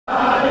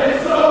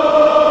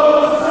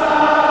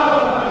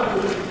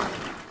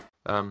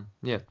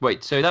Yeah.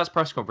 Wait. So that's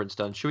press conference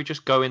done. Should we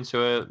just go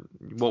into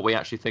what we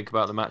actually think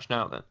about the match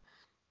now? Then,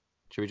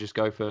 should we just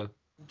go for?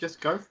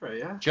 Just go for it,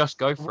 yeah. Just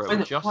go for it.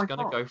 We're just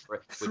gonna go for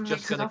it. We're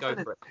just gonna go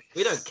for it.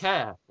 We don't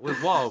care.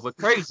 We're wild. We're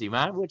crazy,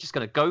 man. We're just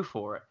gonna go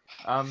for it.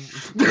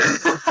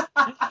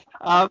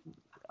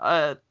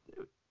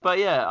 But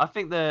yeah, I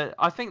think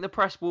the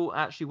press will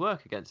actually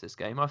work against this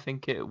game. I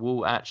think it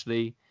will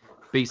actually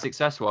be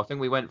successful. I think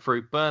we went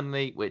through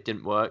Burnley, it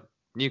didn't work.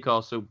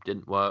 Newcastle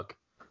didn't work.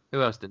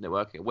 Who else didn't it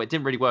work? Well, it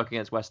didn't really work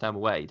against West Ham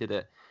away, did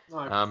it?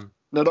 No.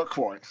 No, not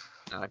quite.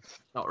 No,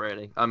 not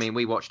really. I mean,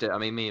 we watched it. I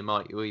mean, me and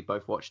Mike, we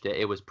both watched it.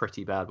 It was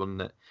pretty bad,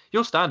 wasn't it?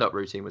 Your stand-up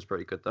routine was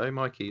pretty good, though.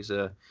 Mikey's,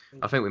 I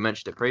think we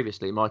mentioned it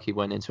previously. Mikey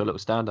went into a little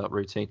stand-up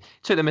routine.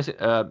 Took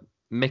the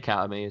mick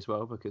out of me as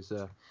well because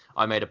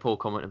I made a poor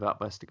comment about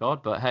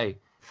Vestergaard. But hey,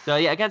 so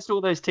yeah, against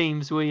all those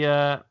teams, we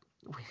it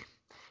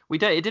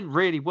didn't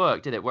really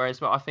work, did it?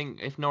 Whereas I think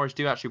if Norwich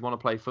do actually want to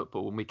play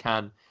football and we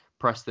can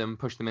press them,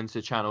 push them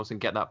into channels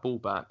and get that ball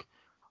back,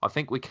 I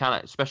think we can,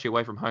 especially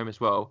away from home as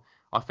well.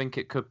 I think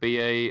it could be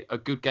a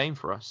good game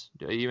for us.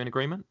 Are you in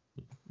agreement?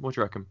 What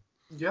do you reckon?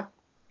 Yeah.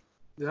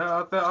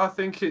 I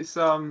think it's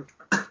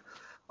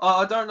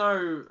I don't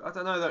know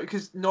though,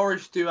 because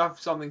Norwich do have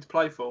something to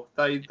play for.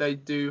 They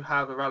do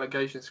have a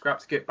relegation scrap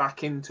to get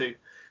back into.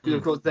 Because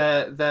of course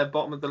they're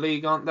bottom of the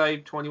league, aren't they?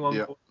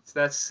 21 points.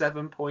 They're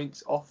 7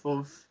 points off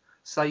of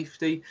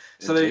safety.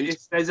 So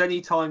if there's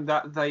any time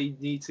that they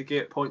need to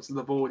get points on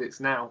the board, it's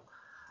now.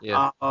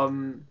 Yeah.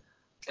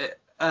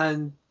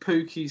 And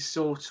Pookie's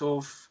sort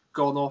of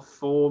gone off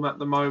form at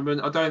the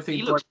moment. I don't think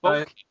he looks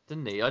bulky,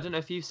 didn't he? I don't know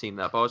if you've seen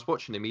that, but I was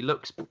watching him. He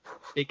looks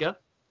bigger.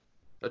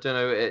 I don't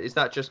know. Is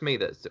that just me?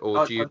 Do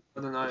you?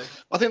 I don't know.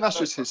 I think that's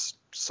just his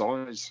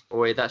size.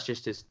 Or that's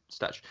just his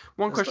stature.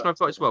 One question I've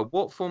got as well: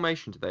 what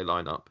formation do they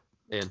line up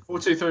in?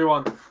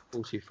 4-2-3-1.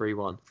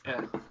 4-2-3-1.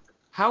 Yeah.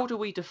 How do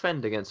we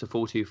defend against a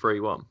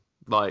 4-2-3-1?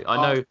 Like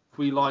I know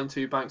we line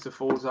two banks of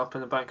fours up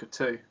and a bank of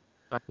two.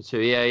 Bank of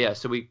two, yeah.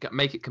 So we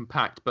make it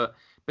compact, but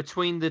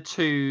between the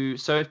two.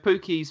 So if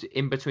Pookie's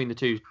in between the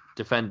two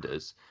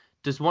defenders,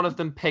 does one of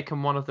them pick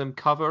and one of them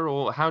cover,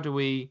 or how do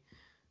we?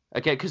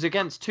 Okay, because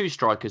against two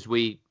strikers,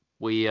 we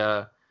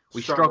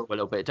struggle a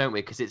little bit, don't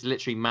we? Because it's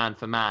literally man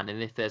for man,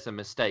 and if there's a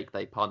mistake,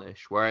 they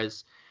punish.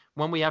 Whereas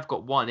when we have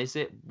got one, is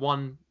it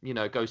one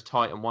goes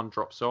tight and one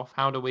drops off?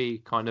 How do we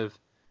kind of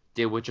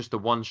deal with just the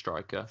one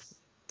striker?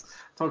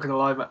 Not gonna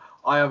lie, but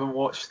I haven't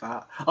watched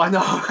that. I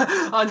know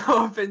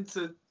I've been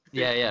to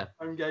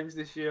home games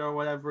this year or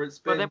whatever it's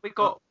been. But then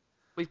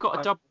we've got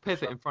a double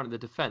pivot in front of the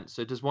defence.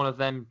 So does one of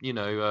them,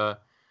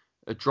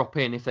 drop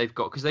in if they've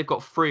got, because they've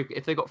got three.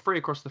 If they've got three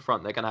across the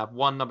front, they're going to have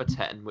one number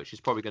 10, which is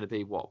probably going to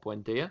be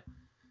Buendia.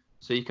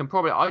 So you can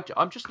probably.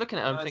 I'm just looking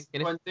at it. I'm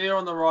thinking Buendia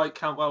on the right,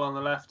 Cantwell on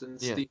the left, and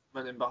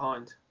Steedman in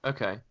behind.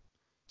 Okay.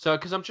 So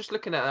because I'm just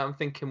looking at it, I'm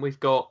thinking we've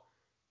got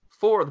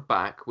four at the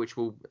back, which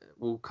will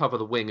cover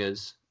the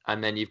wingers,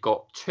 and then you've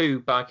got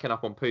two backing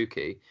up on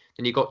Pookie.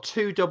 Then you've got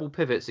two double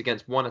pivots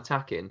against one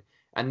attacking,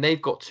 and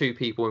they've got two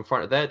people in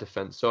front of their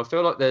defence. So I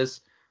feel like there's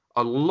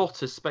a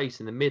lot of space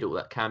in the middle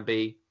that can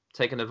be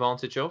taken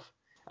advantage of,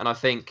 and I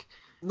think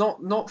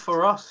not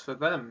for us, for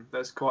them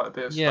there's quite a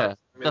bit of space. Yeah,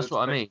 that's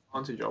what I mean.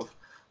 Advantage of,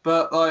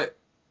 but like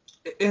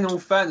in all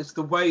fairness,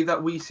 the way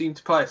that we seem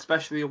to play,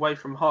 especially away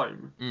from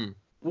home,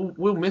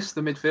 we'll miss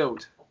the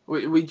midfield.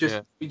 We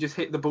just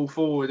hit the ball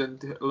forward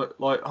and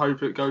like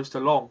hope it goes to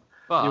long.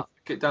 But you'll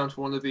get down to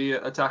one of the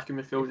attacking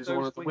midfielders or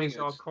one of the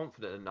wingers. Are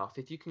confident enough,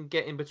 if you can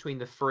get in between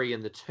the 3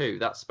 and the 2,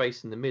 that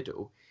space in the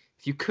middle,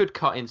 if you could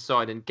cut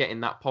inside and get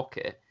in that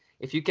pocket.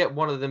 If you get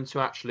one of them to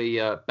actually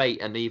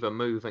bait and either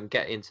move and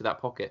get into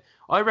that pocket,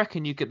 I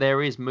reckon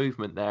there is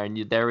movement there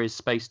and there is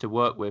space to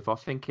work with. I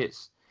think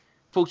it's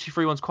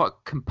 4-2-3-1's quite a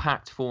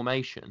compact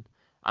formation,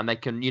 and they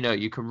can,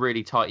 you can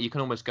really tight. You can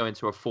almost go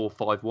into a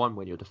 4-5-1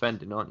 when you're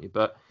defending, aren't you?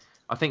 But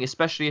I think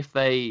especially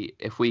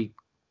if we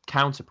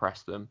counter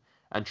press them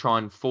and try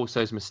and force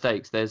those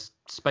mistakes, there's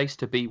space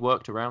to be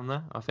worked around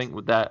there. I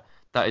think that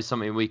is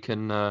something we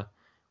can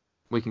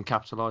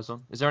capitalise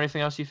on. Is there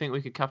anything else you think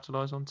we could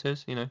capitalise on,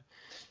 Tiz? Talk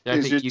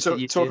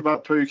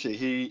about Pookie.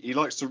 He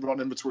likes to run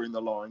in between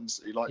the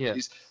lines.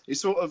 He's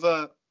sort of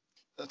a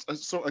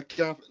sort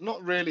of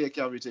not really a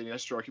Gabardini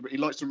striker, but he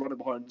likes to run in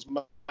behind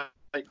and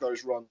make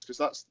those runs, because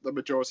that's the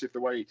majority of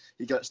the way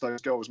he gets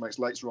those goals. Makes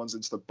late runs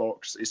into the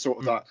box. He's sort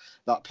of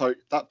that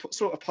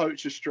sort of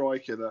poacher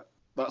striker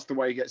that's the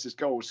way he gets his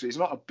goals. So he's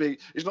not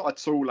a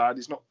tall lad.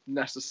 He's not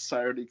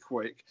necessarily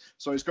quick.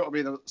 So he's got to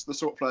be the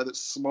sort of player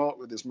that's smart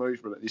with his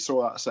movement. And you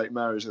saw that at St.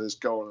 Mary's with his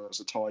goal, and it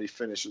was a tidy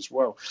finish as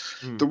well.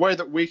 The way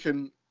that we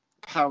can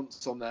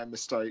pounce on their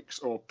mistakes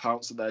or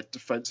pounce on their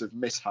defensive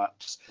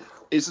mishaps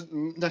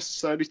isn't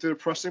necessarily through the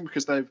pressing,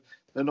 because they're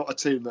not a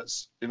team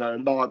that's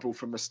liable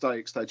for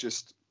mistakes. They're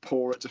just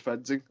poor at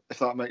defending, if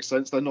that makes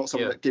sense. They're not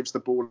someone that gives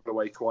the ball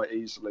away quite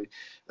easily.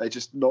 They're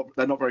not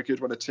very good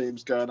when a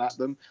team's going at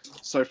them.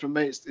 So for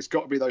me, it's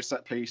got to be those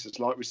set pieces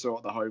like we saw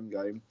at the home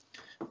game.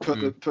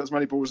 Put as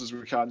many balls as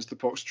we can into the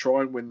box,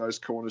 try and win those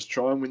corners,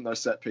 try and win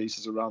those set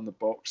pieces around the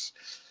box.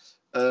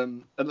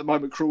 At the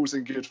moment, Krul's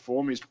in good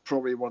form. He's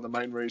probably one of the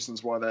main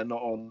reasons why they're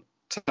not on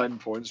 10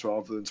 points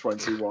rather than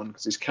 21,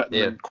 because he's kept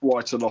them in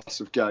quite a lot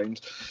of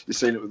games. You've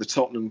seen it with the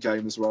Tottenham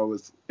game as well.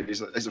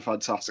 He's a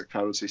fantastic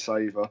penalty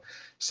saver.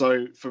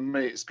 So for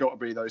me, it's got to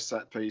be those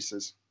set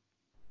pieces.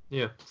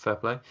 Yeah, fair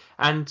play.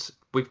 And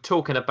we're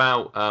talking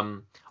about,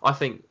 I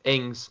think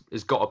Ings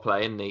has got to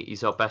play, isn't he?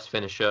 He's our best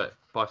finisher,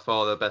 by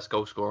far the best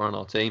goal scorer on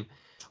our team.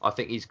 I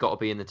think he's got to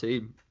be in the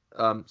team.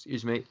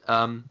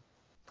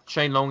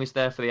 Shane Long is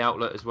there for the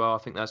outlet as well. I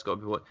think that's got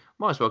to be what.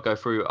 Might as well go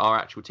through our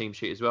actual team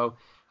sheet as well.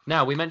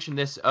 Now, we mentioned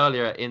this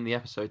earlier in the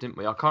episode, didn't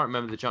we? I can't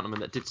remember the gentleman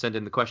that did send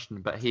in the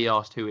question, but he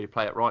asked who would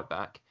play at right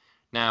back.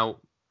 Now,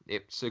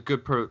 it's a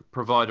good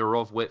provider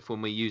of width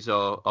when we use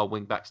our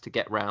wing backs to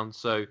get round.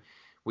 So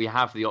we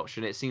have the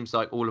option. It seems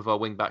like all of our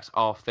wing backs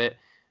are fit.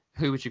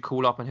 Who would you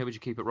call up and who would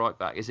you keep at right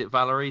back? Is it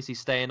Valerie? Is he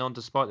staying on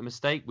despite the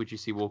mistake? Would you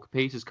see Walker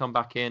Peters come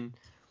back in?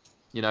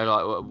 You know,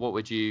 like what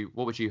would you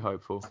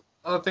hope for?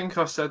 I think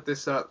I said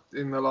this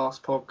in the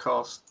last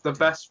podcast. The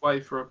best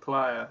way for a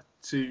player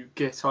to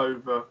get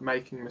over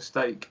making a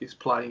mistake is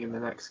playing in the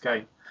next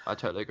game. I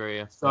totally agree,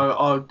 yeah. So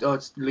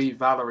I'd leave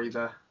Valerie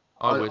there.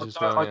 I would as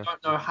well, I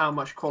don't know how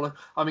much quality...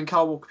 I mean,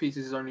 Carl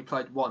Walker-Peters has only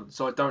played once,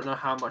 so I don't know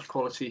how much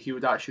quality he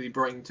would actually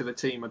bring to the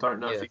team. I don't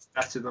know if he's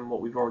better than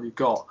what we've already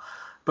got.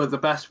 But the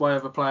best way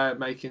of a player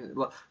making...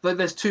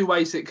 There's two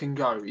ways it can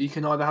go. You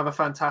can either have a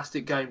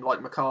fantastic game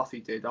like McCarthy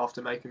did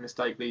after making a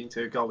mistake leading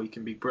to a goal. He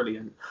can be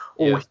brilliant.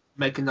 Or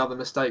make another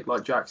mistake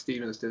like Jack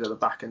Stevens did at the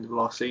back end of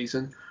last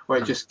season, where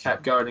he just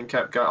kept going and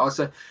kept going. I'd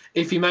say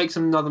if he makes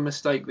another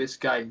mistake this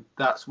game,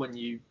 that's when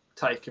you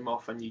take him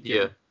off and you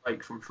give him a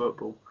break from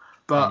football.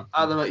 But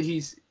at the moment,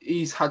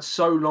 he's had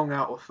so long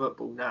out of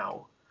football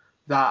now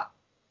that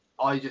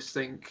I just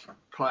think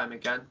play him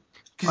again.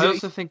 I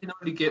also think he can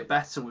only get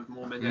better with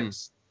more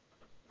minutes.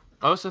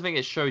 I also think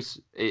it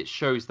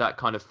shows that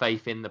kind of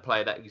faith in the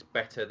player that he's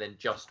better than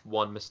just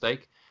one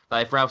mistake.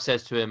 Like if Ralph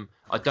says to him,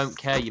 "I don't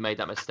care you made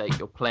that mistake,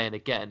 you're playing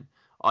again,"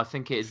 I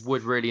think it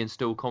would really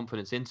instill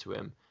confidence into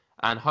him.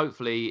 And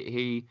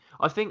hopefully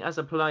I think as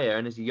a player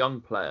and as a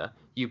young player,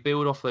 you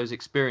build off those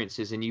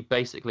experiences, and you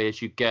basically,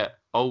 as you get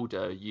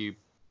older, you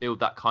build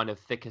that kind of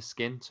thicker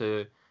skin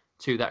to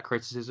that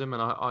criticism.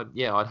 And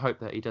I'd hope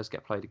that he does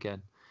get played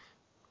again.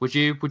 Would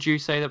you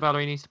say that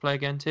Valerie needs to play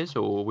again, Tiz,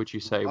 or would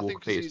you say Walker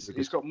Peters?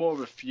 He's got more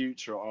of a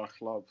future at our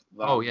club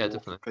than Walker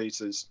definitely.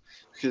 Peters.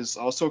 Because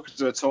I was talking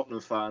to a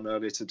Tottenham fan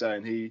earlier today,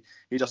 and he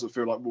doesn't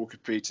feel like Walker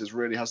Peters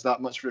really has that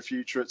much of a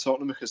future at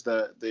Tottenham because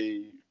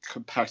the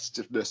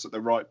competitiveness at the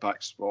right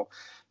back spot.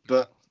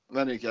 But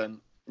then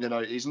again, you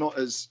know, he's not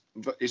as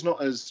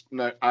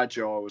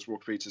agile as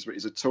Walker Peters, but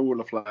he's a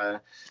taller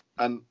player,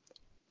 and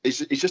he's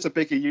just a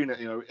bigger unit.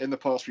 You know, in the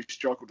past we've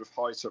struggled with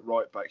height at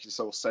right back. You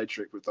saw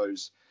Cedric with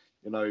those,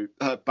 you know,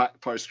 back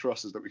post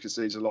crosses that we could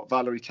see a lot.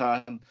 Valerie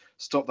can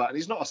stop that, and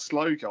he's not a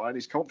slow guy, and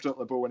he's confident on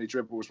the ball when he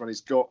dribbles, when he's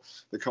got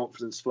the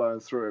confidence flowing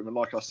through him. And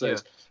like I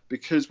said,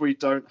 because we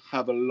don't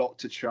have a lot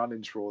to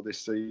challenge for this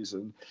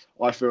season,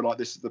 I feel like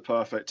this is the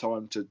perfect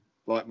time to,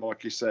 like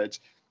Mikey said,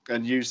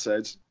 and you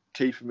said,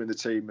 keep him in the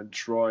team and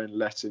try and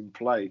let him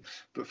play.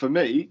 But for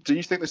me, do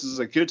you think this is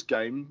a good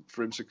game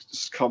for him to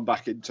come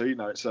back into? You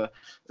know, it's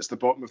the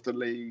bottom of the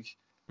league.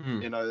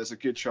 You know, there's a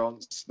good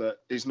chance that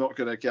he's not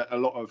going to get a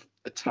lot of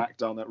attack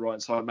down that right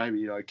side. Maybe,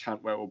 you know,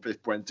 Cantwell or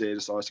Biff Buendia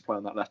decides to play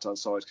on that left-hand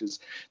side, because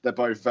they're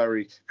both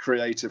very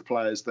creative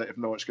players that if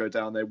Norwich go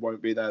down, they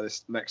won't be there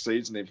this next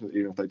season.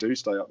 Even if they do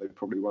stay up, they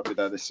probably won't be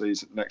there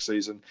next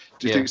season.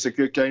 Do you think it's a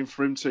good game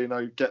for him to, you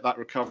know, get that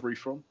recovery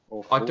from?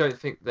 I don't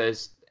think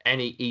there's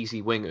any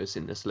easy wingers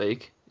in this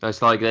league.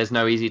 It's like there's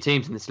no easy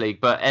teams in this league,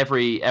 but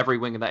every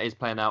winger that is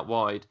playing out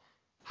wide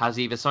has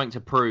either something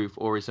to prove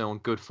or is on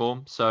good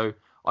form. So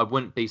I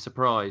wouldn't be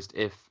surprised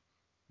if,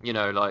 you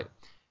know, like,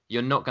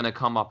 you're not going to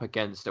come up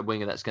against a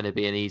winger that's going to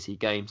be an easy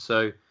game.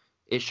 So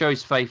it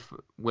shows faith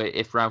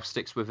if Ralph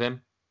sticks with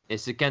him.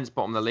 It's against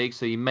bottom of the league,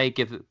 so you may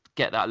get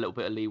that little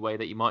bit of leeway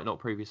that you might not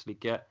previously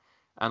get.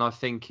 And I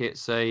think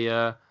it's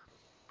I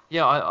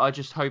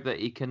just hope that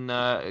he can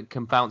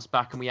bounce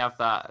back, and we have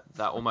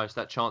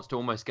that chance to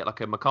almost get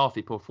like a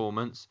McCarthy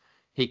performance.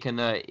 He's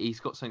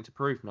got something to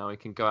prove now. He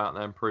can go out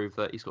there and prove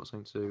that he's got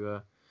something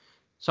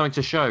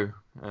to show.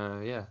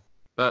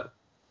 But,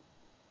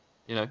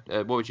 you know,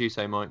 what would you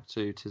say, Mike,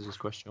 to this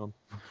question?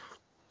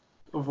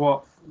 Of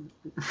what?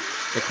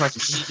 The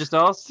question you just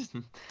asked?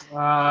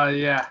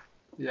 Yeah.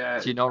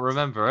 Do you not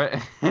remember it?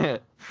 No.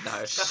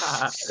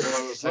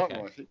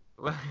 Okay.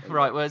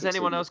 Right, well, has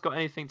anyone else got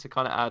anything to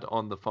kind of add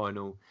on the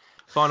final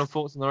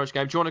thoughts on the Norwich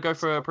game? Do you want to go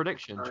for a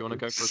prediction? Do you want to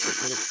go for a quick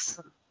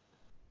prediction?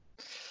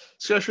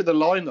 Let's go through the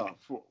lineup.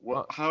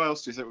 How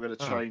else do you think we're going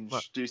to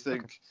change? Do you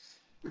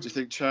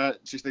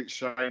think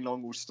Shane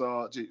Long will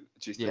start? Do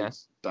you think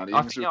Danny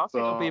Ings will start? I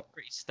think it'll be a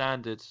pretty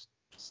standard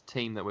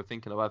team that we're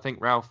thinking of. I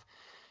think Ralph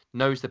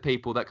knows the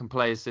people that can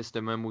play his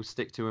system and will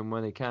stick to him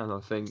when he can. I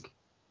think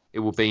it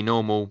will be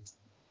normal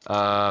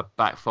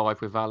back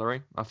five with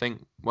Valerie. I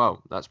think,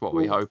 well, that's what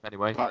we hope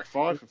anyway. Back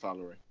five for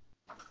Valerie?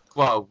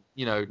 Well,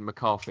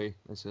 McCarthy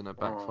is in a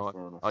back five.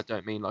 I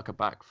don't mean like a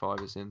back five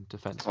as in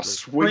defensively. A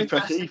sweeper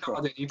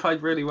keeper. He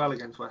played really well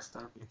against West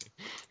Ham.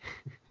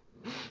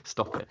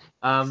 Stop it.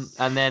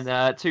 And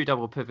then 2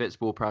 double pivots,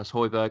 Ward-Prowse,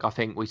 Højbjerg. I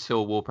think we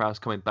saw Ward-Prowse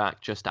coming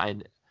back, just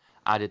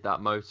added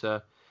that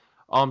motor.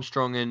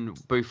 Armstrong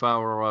and Buffon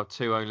are our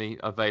 2 only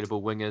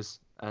available wingers,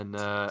 and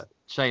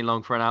Shane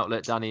Long for an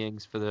outlet, Danny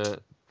Ings for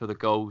the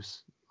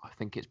goals. I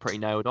think it's pretty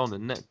nailed on,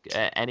 isn't it?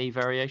 Any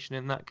variation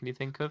in that can you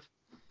think of?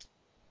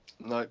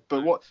 No,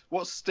 but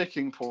what's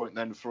sticking point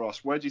then for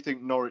us? Where do you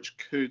think Norwich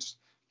could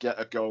get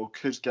a goal,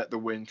 could get the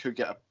win, could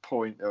get a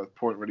point? A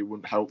point really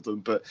wouldn't help them,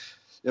 but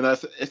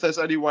if there's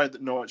any way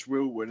that Norwich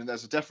will win, and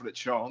there's a definite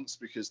chance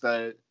because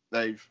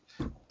they've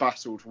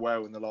battled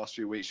well in the last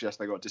few weeks. Yes,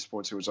 they got a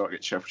disappointing result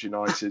against Sheffield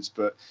United,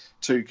 but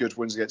 2 good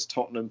wins against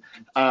Tottenham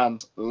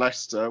and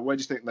Leicester. Where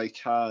do you think they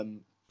can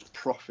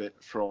profit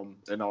from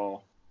in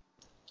our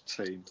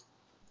team?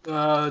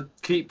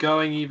 Keep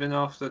going even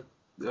after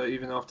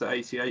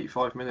 80,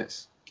 85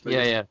 minutes.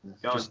 Yeah.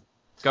 Just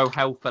go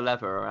hell for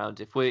leather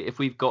around. If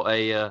we've got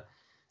a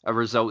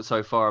result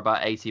so far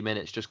about 80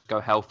 minutes, just go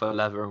hell for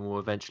leather and we'll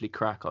eventually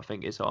crack. I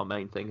think is our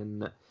main thing,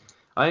 and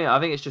I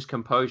think it's just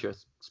composure,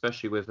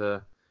 especially with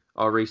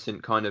our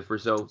recent kind of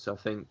results. I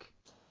think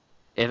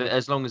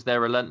as long as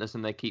they're relentless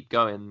and they keep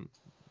going,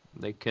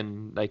 they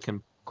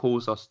can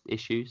cause us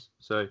issues.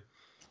 So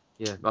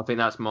yeah, I think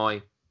that's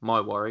my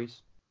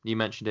worries. You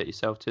mentioned it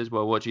yourself, Tiz.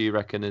 Well, what do you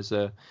reckon is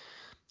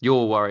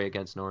your worry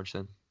against Norwich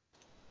then?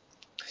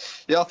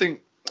 Yeah, I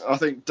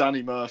think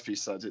Danny Murphy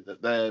said it,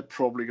 that they're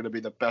probably going to be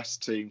the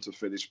best team to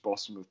finish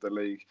bottom of the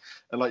league.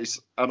 And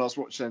I was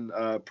watching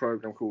a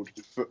program called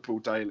Football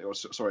Daily,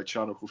 a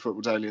channel called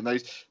Football Daily, and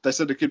they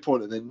said a good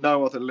point that in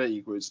no other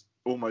league was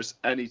almost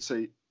any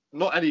team,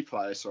 not any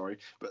player, sorry,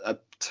 but a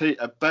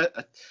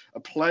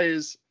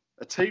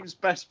team's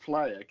best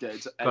player getting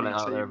to any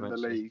team in the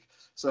league.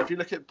 So if you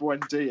look at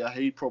Buendia,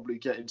 he'd probably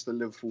get into the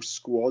Liverpool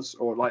squad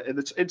or like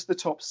into the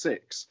top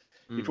 6.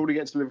 He'd probably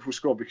get into the Liverpool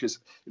squad because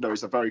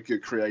he's a very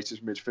good creative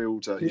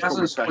midfielder. He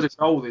hasn't scored a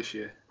goal this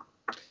year.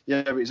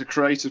 Yeah, but he's a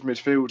creative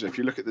midfielder. If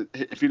you look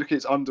at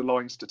his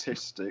underlying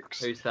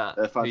statistics, who's that?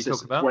 Who you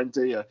talking about?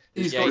 Buendia.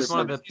 He's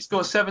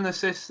got 7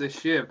 assists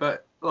this year,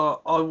 but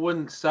I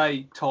wouldn't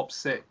say top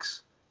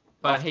 6.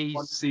 But he's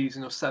 1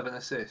 season of 7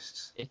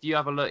 assists. If you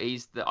have a look,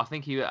 I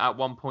think at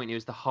one point he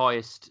was the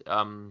highest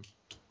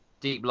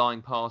deep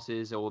line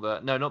passes, or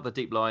not the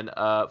deep line,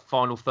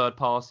 final third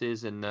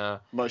passes and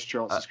most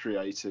chances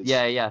created.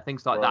 Yeah,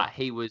 things like that.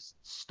 He was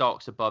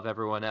stocks above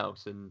everyone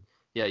else, and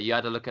yeah, you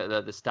had to look at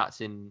the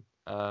stats in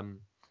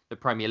the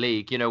Premier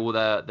League. All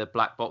the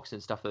black box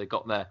and stuff that they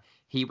got there.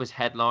 He was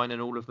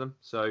headlining all of them.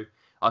 So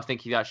I think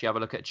if you actually have a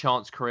look at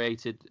chances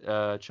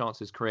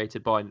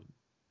created by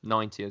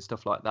 90 and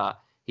stuff like that,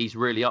 he's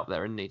really up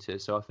there, isn't he? Too.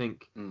 So I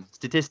think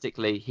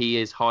statistically he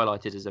is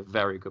highlighted as a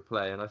very good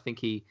player, and I think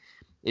he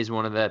is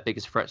one of their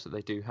biggest threats that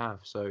they do have.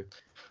 So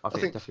I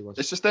think definitely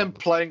it's just them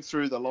playing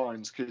through the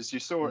lines, because you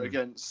saw it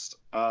against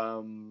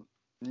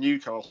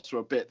Newcastle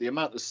a bit. The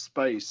amount of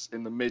space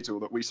in the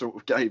middle that we sort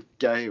of gave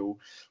Gale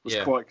was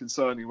quite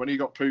concerning. When you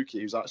got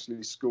Pukki, who's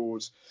actually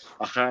scored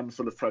a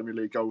handful of Premier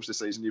League goals this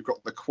season, you've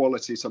got the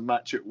quality to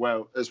match it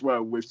well as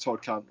well with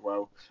Todd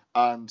Cantwell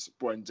and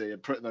Buendia,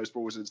 putting those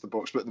balls into the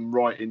box, putting them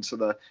right into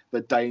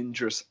the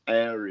dangerous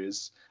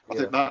areas. I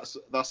think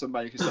that's a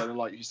main concern. And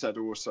like you said,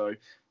 also,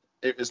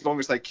 as long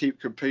as they keep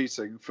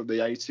competing from the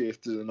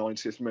 80th to the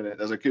 90th minute,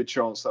 there's a good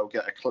chance they'll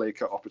get a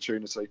clear-cut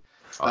opportunity.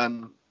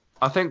 And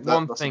I think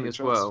one thing as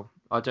well,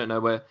 I don't know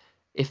where,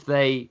 if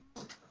they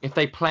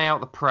play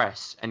out the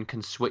press and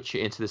can switch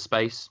it into the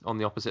space on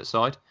the opposite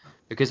side,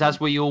 because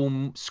as we all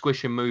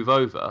squish and move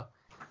over,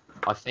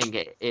 I think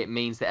it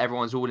means that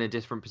everyone's all in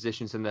different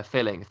positions and they're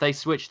filling. If they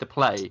switch the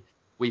play,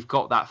 we've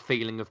got that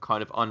feeling of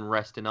kind of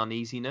unrest and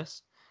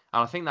uneasiness.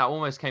 And I think that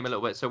almost came a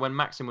little bit. So when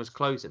Maxim was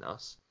closing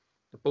us,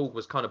 the ball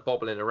was kind of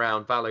bobbling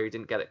around. Valerie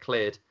didn't get it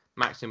cleared.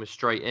 Maxim was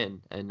straight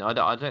in. And I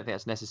don't think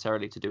that's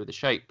necessarily to do with the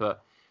shape,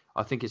 but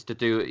I think it's to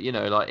do,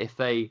 like if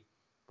they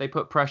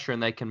put pressure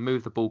and they can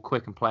move the ball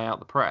quick and play out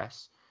the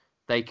press,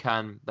 they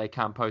can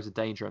pose a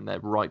danger, and they're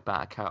right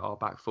back at our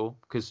back four,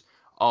 because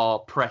our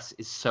press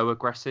is so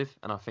aggressive,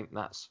 and I think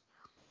that's...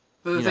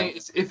 But the thing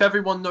is, if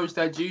everyone knows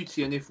their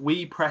duty and if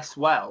we press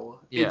well,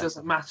 it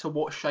doesn't matter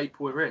what shape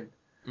we're in.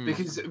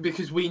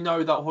 Because we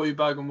know that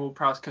Højbjerg and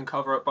Ward-Prowse can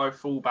cover at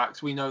both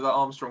fullbacks. We know that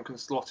Armstrong can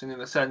slot in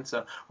the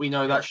centre. We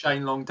know that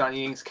Shane Long,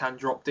 Danny Ings can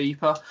drop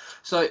deeper.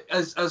 So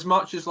as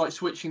much as like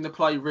switching the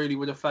play really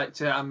would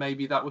affect it, and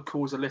maybe that would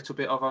cause a little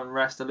bit of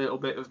unrest, a little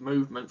bit of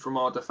movement from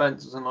our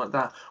defence and like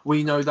that,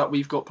 we know that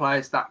we've got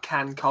players that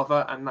can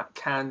cover and that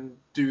can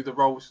do the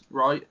roles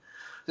right.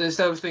 So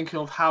instead of thinking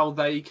of how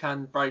they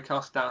can break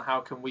us down,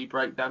 how can we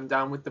break them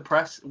down with the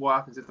press? What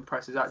happens if the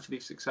press is actually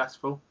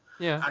successful?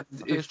 Yeah, and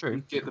if true.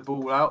 We get the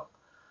ball out.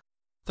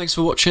 Thanks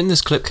for watching.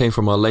 This clip came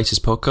from our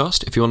latest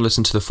podcast. If you want to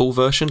listen to the full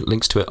version,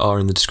 links to it are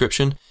in the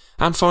description.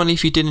 And finally,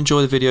 if you did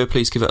enjoy the video,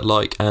 please give it a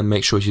like and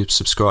make sure you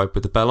subscribe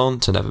with the bell on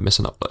to never miss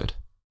an upload.